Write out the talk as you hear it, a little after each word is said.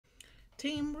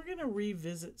Team, we're going to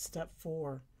revisit step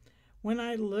 4. When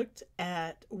I looked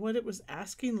at what it was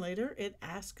asking later, it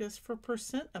asked us for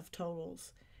percent of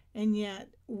totals, and yet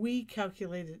we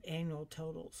calculated annual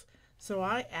totals. So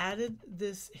I added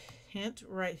this hint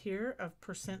right here of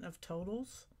percent of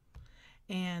totals,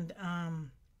 and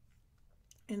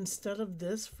instead of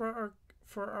this for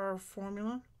our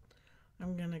formula,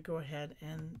 I'm going to go ahead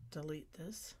and delete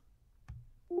this.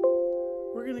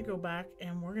 We're going to go back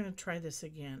and we're going to try this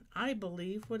again. I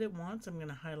believe what it wants. I'm going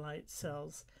to highlight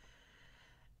cells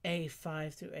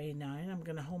A5 through A9. I'm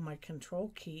going to hold my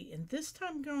control key, and this time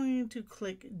I'm going to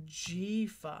click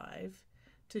G5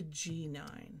 to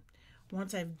G9.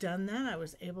 Once I've done that, I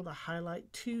was able to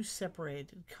highlight 2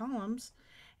 separated columns,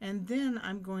 and then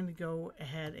I'm going to go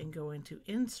ahead and go into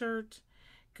Insert,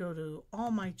 go to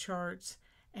All My Charts,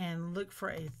 and look for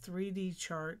a 3D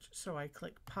chart. So I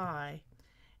click Pi,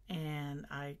 and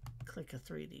I click a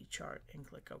 3D chart and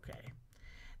click OK.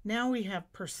 Now we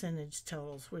have percentage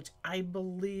totals, which I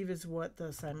believe is what the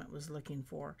assignment was looking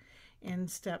for. In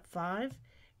step 5,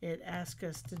 it asks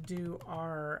us to do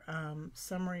our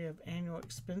summary of annual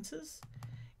expenses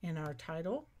in our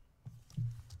title.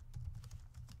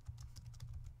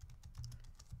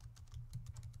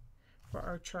 For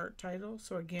our chart title.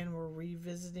 So again, we're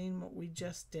revisiting what we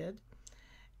just did.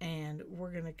 And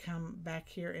we're going to come back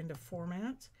here into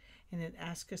Format, and it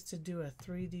asks us to do a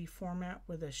 3D format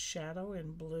with a shadow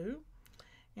in blue,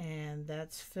 and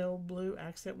that's fill blue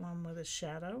accent one with a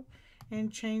shadow,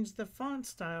 and change the font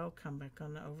style. Come back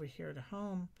on over here to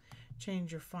Home,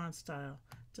 change your font style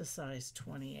to size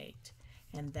 28,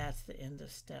 and that's the end of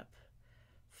step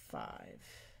 5.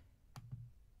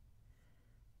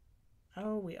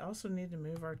 Oh, we also need to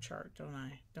move our chart,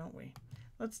 don't we?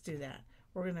 Let's do that.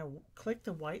 We're going to click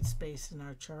the white space in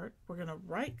our chart. We're going to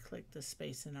right-click the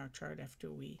space in our chart after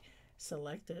we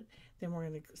select it. Then we're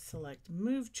going to select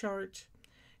Move Chart,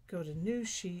 go to New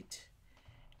Sheet,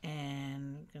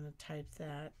 and I'm going to type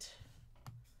that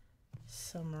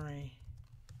Summary.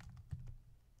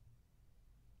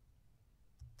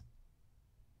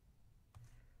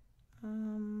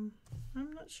 I'm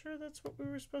not sure that's what we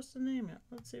were supposed to name it.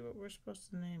 Let's see what we're supposed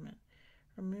to name it.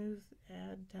 Remove,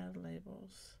 add data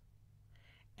labels.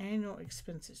 Annual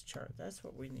expenses chart. That's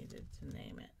what we needed to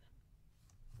name it.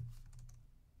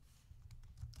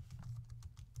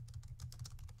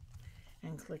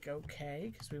 And click OK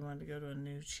because we wanted to go to a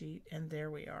new sheet. And there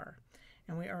we are.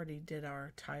 And we already did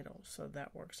our title, so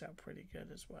that works out pretty good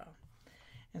as well.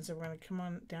 And so we're going to come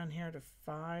on down here to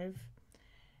 5.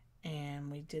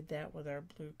 And we did that with our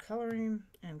blue coloring,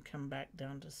 and come back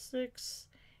down to 6.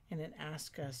 And it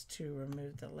asks us to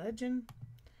remove the legend.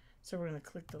 So we're going to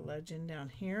click the legend down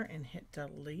here and hit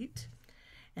delete,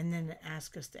 and then it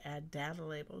asks us to add data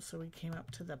labels. So we came up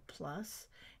to the plus,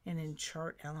 and in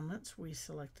chart elements we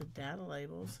selected data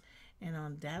labels, and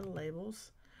on data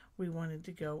labels we wanted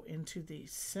to go into the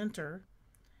center,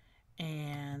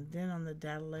 and then on the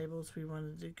data labels we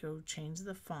wanted to go change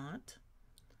the font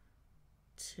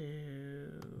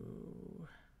to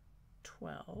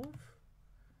 12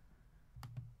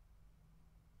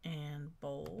 and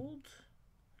bold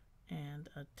and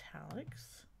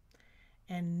italics.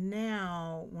 And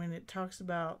now when it talks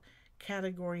about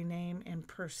category name and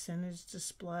percentage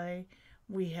display,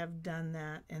 we have done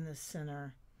that in the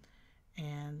center,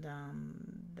 and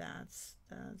that's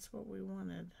what we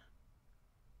wanted.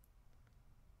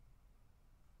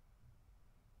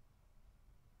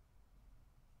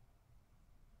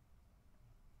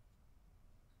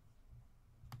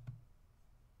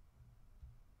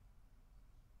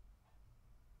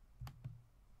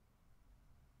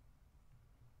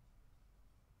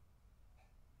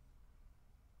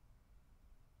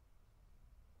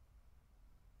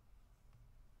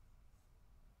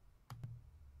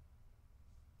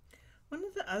 One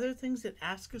of the other things it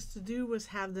asked us to do was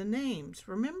have the names.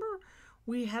 Remember,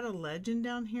 we had a legend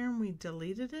down here and we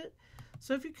deleted it.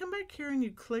 So if you come back here and you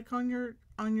click on your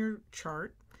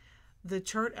chart, the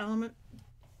chart element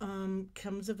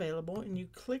comes available, and you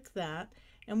click that,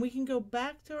 and we can go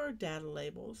back to our data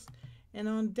labels. And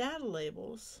on data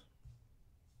labels,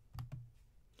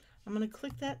 I'm going to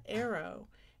click that arrow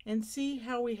and see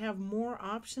how we have more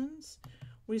options.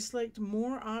 We select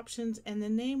more options, and the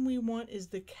name we want is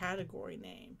the category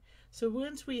name. So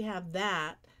once we have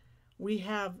that, we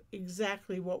have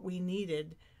exactly what we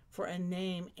needed for a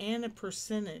name and a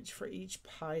percentage for each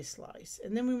pie slice.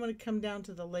 And then we want to come down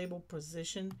to the label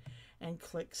position and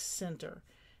click center.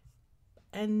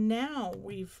 And now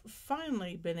we've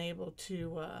finally been able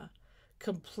to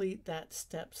complete that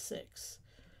step 6.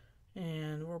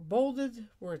 And we're bolded,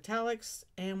 we're italics,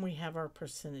 and we have our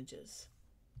percentages.